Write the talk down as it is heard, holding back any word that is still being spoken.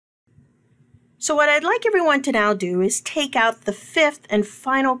So what I'd like everyone to now do is take out the fifth and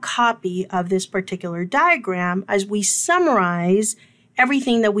final copy of this particular diagram as we summarize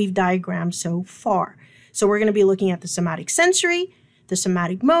everything that we've diagrammed so far. So we're going to be looking at the somatic sensory, the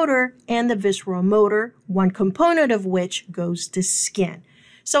somatic motor, and the visceral motor, one component of which goes to skin.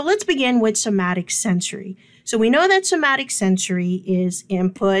 So let's begin with somatic sensory. So we know that somatic sensory is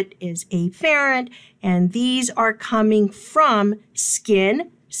input, is afferent, and these are coming from skin,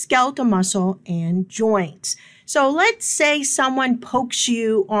 skeletal muscle, and joints. So let's say someone pokes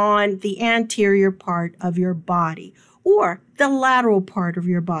you on the anterior part of your body or the lateral part of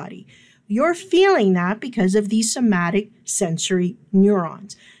your body. You're feeling that because of these somatic sensory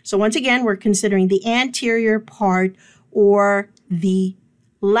neurons. So once again, we're considering the anterior part or the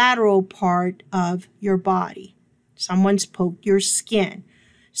lateral part of your body. Someone's poked your skin.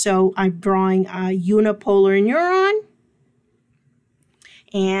 So I'm drawing a unipolar neuron.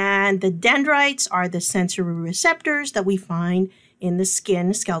 And the dendrites are the sensory receptors that we find in the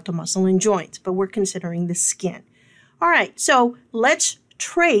skin, skeletal muscle, and joints. But we're considering the skin. All right, so let's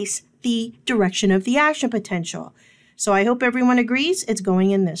trace the direction of the action potential. So I hope everyone agrees it's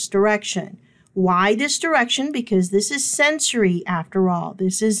going in this direction. Why this direction? Because this is sensory after all.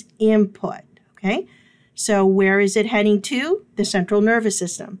 This is input, okay? So where is it heading to? The central nervous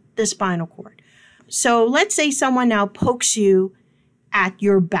system, the spinal cord. So let's say someone now pokes you at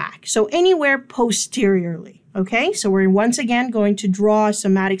your back. So anywhere posteriorly, okay? So we're once again going to draw a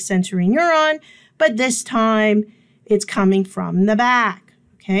somatic sensory neuron, but this time it's coming from the back,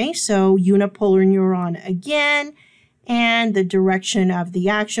 okay? So unipolar neuron again, and the direction of the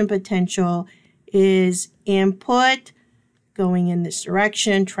action potential is input going in this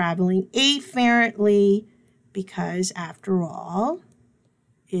direction, traveling afferently, because after all,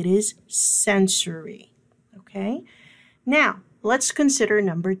 it is sensory, okay? Now, let's consider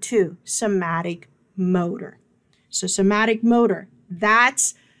number 2, somatic motor. So somatic motor,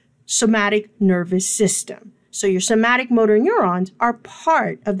 that's somatic nervous system. So your somatic motor neurons are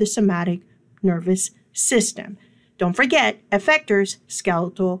part of the somatic nervous system. Don't forget, effectors,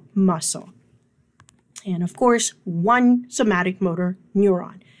 skeletal muscle. And of course, one somatic motor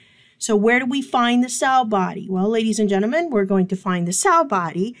neuron. So where do we find the cell body? Well, ladies and gentlemen, we're going to find the cell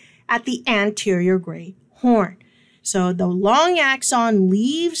body at the anterior gray horn. So the long axon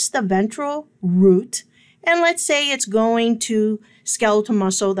leaves the ventral root, and let's say it's going to skeletal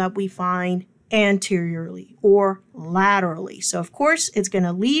muscle that we find anteriorly or laterally. So of course, it's going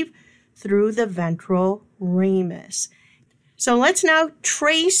to leave through the ventral ramus. So let's now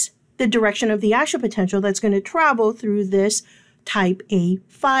trace the direction of the action potential that's going to travel through this type A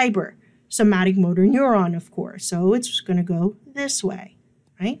fiber, somatic motor neuron, of course. So it's going to go this way,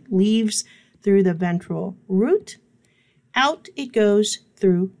 right? Leaves through the ventral root. Out it goes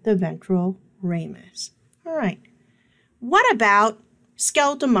through the ventral ramus. All right. What about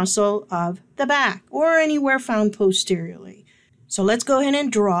skeletal muscle of the back or anywhere found posteriorly? So let's go ahead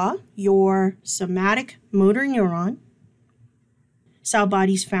and draw your somatic motor neuron. Cell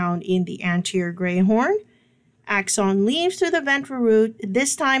body's found in the anterior gray horn. Axon leaves through the ventral root.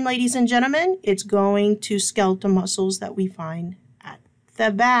 This time, ladies and gentlemen, it's going to skeletal muscles that we find at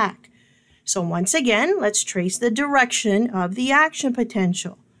the back. So once again, let's trace the direction of the action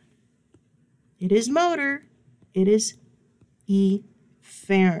potential. It is motor. It is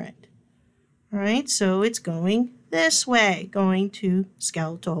efferent. All right, so it's going this way, going to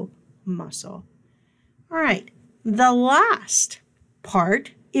skeletal muscle. All right, the last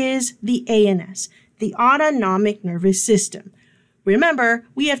part is the ANS, the autonomic nervous system. Remember,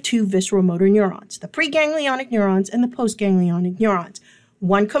 we have 2 visceral motor neurons, the preganglionic neurons and the postganglionic neurons.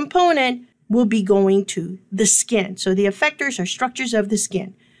 One component will be going to the skin. So the effectors are structures of the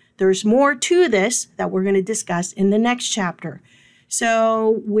skin. There's more to this that we're going to discuss in the next chapter.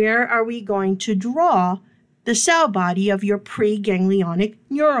 So where are we going to draw the cell body of your preganglionic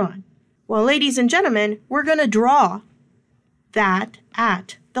neuron? Well, ladies and gentlemen, we're going to draw that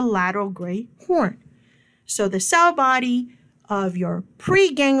at the lateral gray horn. So the cell body of your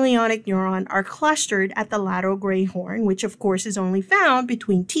preganglionic neuron are clustered at the lateral gray horn, which of course is only found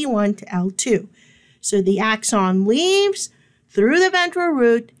between T1 to L2. So the axon leaves through the ventral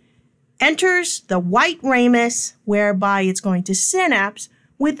root, enters the white ramus, whereby it's going to synapse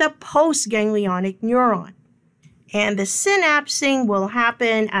with the postganglionic neuron. And the synapsing will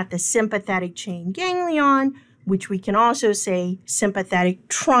happen at the sympathetic chain ganglion, which we can also say sympathetic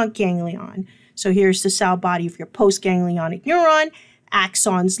trunk ganglion. So here's the cell body of your postganglionic neuron.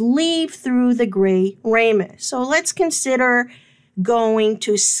 Axons leave through the gray ramus. So let's consider going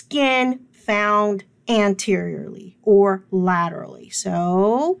to skin found anteriorly or laterally.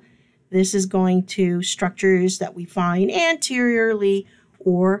 So This is going to structures that we find anteriorly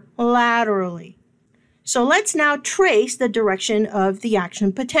or laterally. So let's now trace the direction of the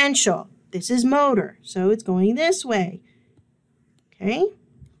action potential. This is motor, so it's going this way. Okay?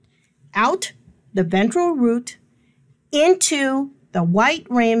 Out the ventral root into the white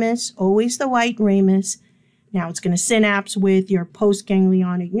ramus, always the white ramus. Now it's going to synapse with your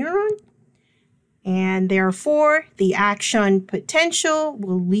postganglionic neuron. And therefore, the action potential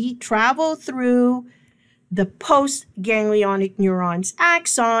will travel through the postganglionic neuron's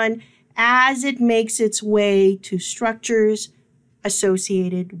axon as it makes its way to structures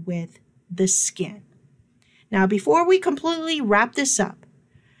associated with the skin. Now, before we completely wrap this up,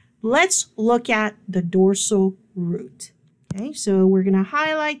 let's look at the dorsal root. Okay, so we're going to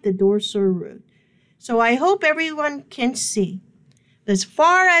highlight the dorsal root. So I hope everyone can see, as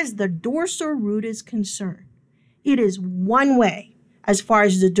far as the dorsal root is concerned, it is one way as far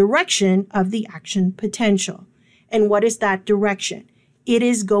as the direction of the action potential. And what is that direction? It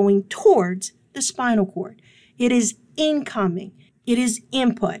is going towards the spinal cord. It is incoming. It is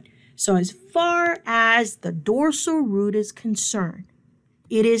input. So as far as the dorsal root is concerned,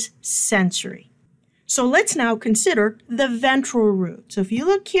 it is sensory. So let's now consider the ventral root. So if you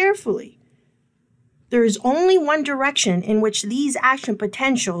look carefully, there is only one direction in which these action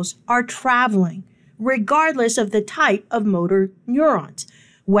potentials are traveling, regardless of the type of motor neurons,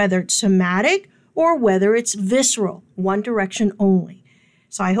 whether it's somatic or whether it's visceral, one direction only.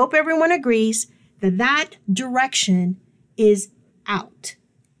 So I hope everyone agrees that that direction is out,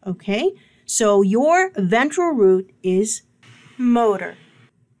 okay? So your ventral root is motor.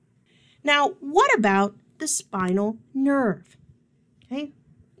 Now, what about the spinal nerve? Okay,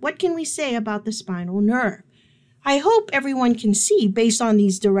 what can we say about the spinal nerve? I hope everyone can see based on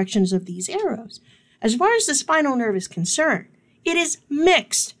these directions of these arrows. As far as the spinal nerve is concerned, it is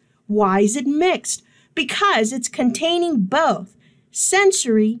mixed. Why is it mixed? Because it's containing both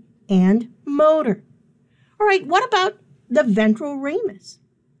sensory and motor. All right, what about the ventral ramus?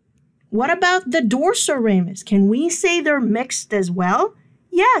 What about the dorsal ramus? Can we say they're mixed as well?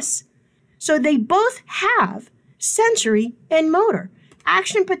 Yes. So they both have sensory and motor.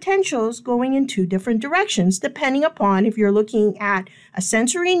 Action potentials going in two different directions, depending upon if you're looking at a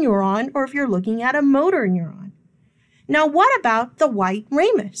sensory neuron or if you're looking at a motor neuron. Now, what about the white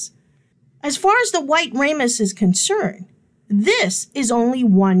ramus? As far as the white ramus is concerned, this is only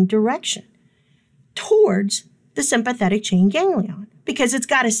one direction, towards the sympathetic chain ganglion, because it's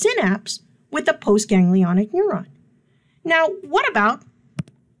got a synapse with the postganglionic neuron. Now, what about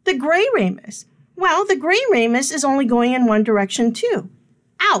the gray ramus? Well, the gray ramus is only going in one direction too,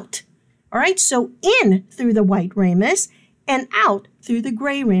 out. All right, so in through the white ramus and out through the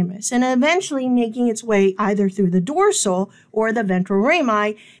gray ramus, and eventually making its way either through the dorsal or the ventral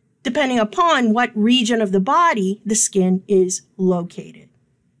rami, depending upon what region of the body the skin is located.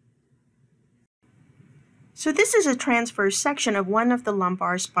 So this is a transverse section of one of the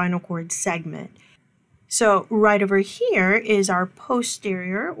lumbar spinal cord segment. So right over here is our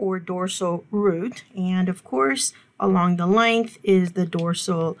posterior or dorsal root, and of course along the length is the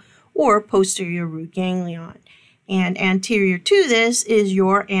dorsal or posterior root ganglion. And anterior to this is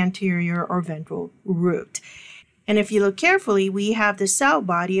your anterior or ventral root. And if you look carefully, we have the cell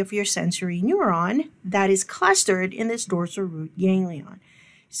body of your sensory neuron that is clustered in this dorsal root ganglion.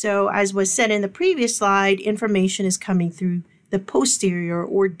 So as was said in the previous slide, information is coming through the posterior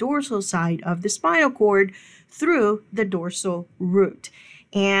or dorsal side of the spinal cord through the dorsal root.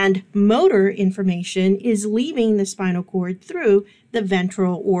 And motor information is leaving the spinal cord through the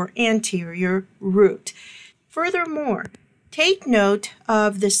ventral or anterior root. Furthermore, take note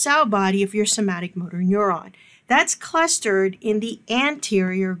of the cell body of your somatic motor neuron. That's clustered in the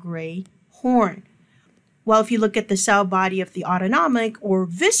anterior gray horn. Well, if you look at the cell body of the autonomic or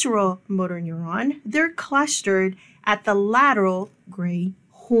visceral motor neuron, they're clustered at the lateral gray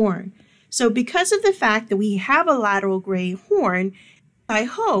horn. So because of the fact that we have a lateral gray horn, I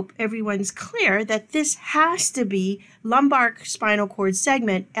hope everyone's clear that this has to be lumbar spinal cord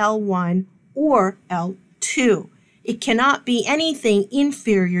segment L1 or L2. It cannot be anything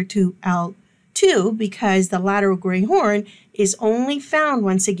inferior to L2 because the lateral gray horn is only found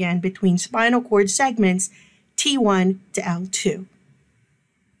once again between spinal cord segments T1 to L2.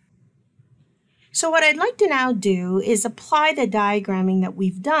 So what I'd like to now do is apply the diagramming that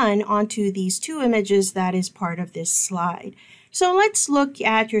we've done onto these two images that is part of this slide. So let's look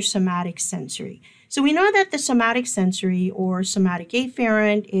at your somatic sensory. So we know that the somatic sensory or somatic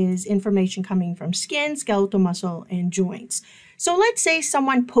afferent is information coming from skin, skeletal muscle, and joints. So let's say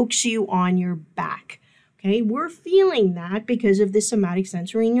someone pokes you on your back. Okay, we're feeling that because of the somatic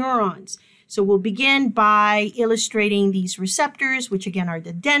sensory neurons. So we'll begin by illustrating these receptors, which again are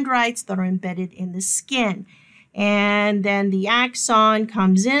the dendrites that are embedded in the skin. And then the axon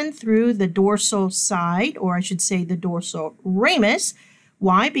comes in through the dorsal side, or I should say the dorsal ramus.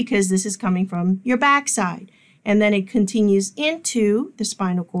 Why? Because this is coming from your backside. And then it continues into the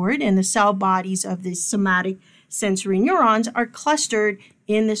spinal cord, and the cell bodies of the somatic sensory neurons are clustered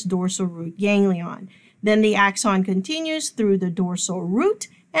in this dorsal root ganglion. Then the axon continues through the dorsal root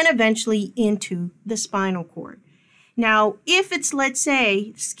and eventually into the spinal cord. Now, if it's, let's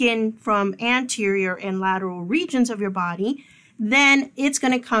say, skin from anterior and lateral regions of your body, then it's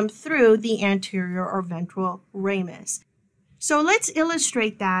going to come through the anterior or ventral ramus. So let's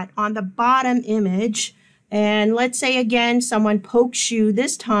illustrate that on the bottom image. And let's say, again, someone pokes you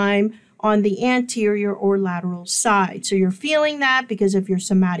this time on the anterior or lateral side. So you're feeling that because of your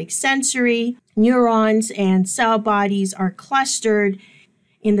somatic sensory neurons and cell bodies are clustered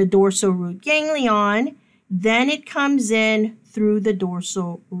in the dorsal root ganglion. Then it comes in through the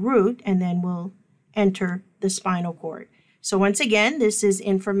dorsal root and then will enter the spinal cord. So once again, this is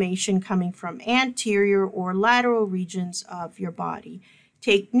information coming from anterior or lateral regions of your body.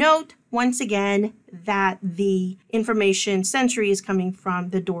 Take note, once again, that the information sensory is coming from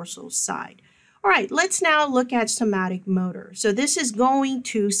the dorsal side. All right, let's now look at somatic motor. So this is going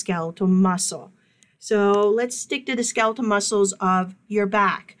to skeletal muscle. So let's stick to the skeletal muscles of your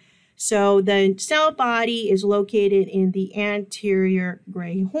back. So the cell body is located in the anterior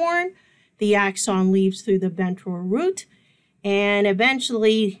gray horn. The axon leaves through the ventral root and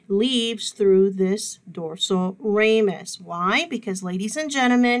eventually leaves through this dorsal ramus. Why? Because, ladies and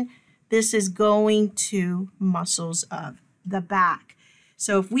gentlemen, this is going to muscles of the back.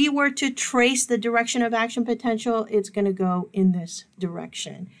 So if we were to trace the direction of action potential, it's going to go in this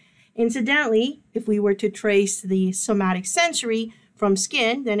direction. Incidentally, if we were to trace the somatic sensory from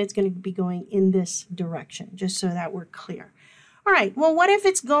skin, then it's going to be going in this direction, just so that we're clear. All right, well, what if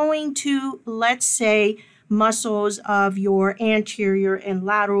it's going to, let's say, muscles of your anterior and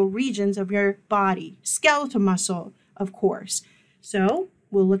lateral regions of your body? Skeletal muscle, of course. So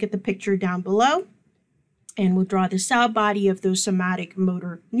we'll look at the picture down below, and we'll draw the cell body of those somatic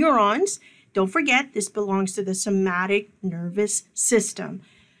motor neurons. Don't forget, this belongs to the somatic nervous system.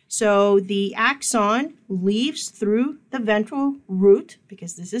 So the axon leaves through the ventral root,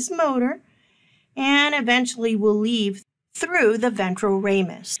 because this is motor, and eventually will leave through the ventral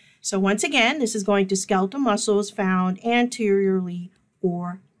ramus. So once again, this is going to skeletal muscles found anteriorly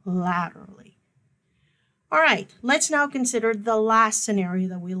or laterally. All right, let's now consider the last scenario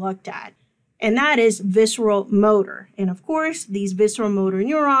that we looked at, and that is visceral motor. And of course, these visceral motor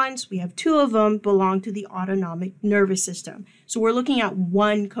neurons, we have two of them, belong to the autonomic nervous system. So we're looking at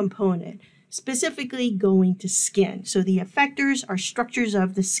one component, specifically going to skin. So the effectors are structures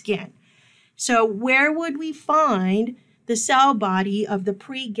of the skin. So where would we find the cell body of the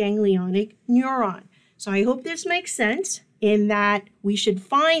preganglionic neuron? So I hope this makes sense in that we should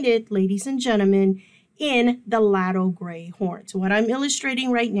find it, ladies and gentlemen, in the lateral gray horn. So what I'm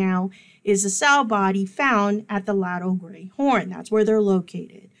illustrating right now is the cell body found at the lateral gray horn. That's where they're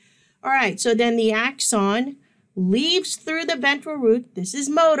located. All right, so then the axon leaves through the ventral root. This is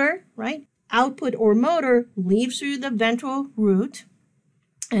motor, right? Output or motor leaves through the ventral root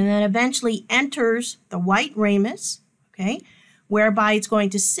and then eventually enters the white ramus, okay, whereby it's going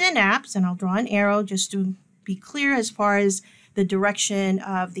to synapse, and I'll draw an arrow just to be clear as far as the direction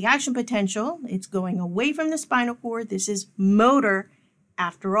of the action potential. It's going away from the spinal cord. This is motor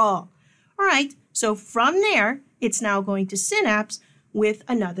after all. All right, so from there, it's now going to synapse with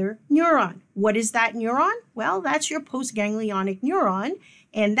another neuron. What is that neuron? Well, that's your postganglionic neuron,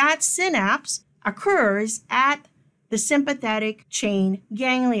 and that synapse occurs at the sympathetic chain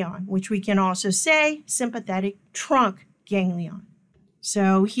ganglion, which we can also say sympathetic trunk ganglion.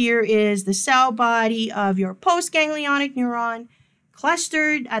 So here is the cell body of your postganglionic neuron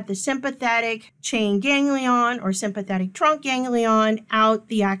clustered at the sympathetic chain ganglion or sympathetic trunk ganglion. Out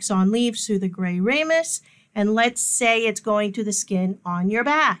the axon leaves through the gray ramus, and let's say it's going to the skin on your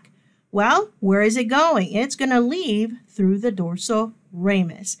back. Well, where is it going? It's going to leave through the dorsal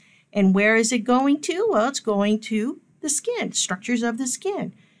ramus. And where is it going to? Well, it's going to the skin, structures of the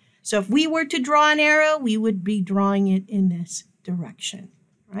skin. So if we were to draw an arrow, we would be drawing it in this direction,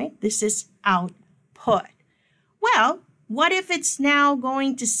 right? This is output. Well, what if it's now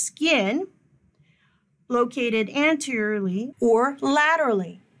going to skin located anteriorly or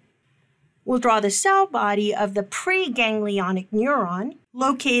laterally? We'll draw the cell body of the preganglionic neuron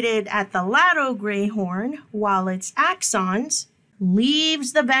located at the lateral gray horn, while its axons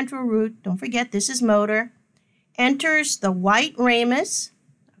leaves the ventral root. Don't forget, this is motor. Enters the white ramus.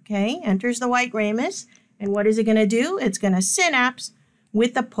 Okay, enters the white ramus. And what is it going to do? It's going to synapse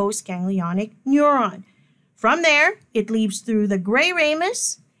with the postganglionic neuron. From there, it leaves through the gray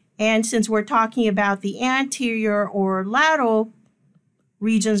ramus. And since we're talking about the anterior or lateral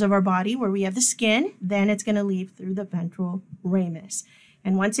regions of our body where we have the skin, then it's going to leave through the ventral ramus.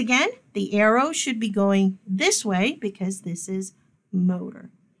 And once again, the arrow should be going this way because this is motor.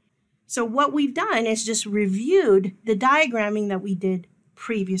 So what we've done is just reviewed the diagramming that we did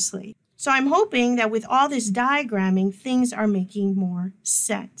previously. So I'm hoping that with all this diagramming, things are making more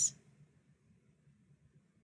sense.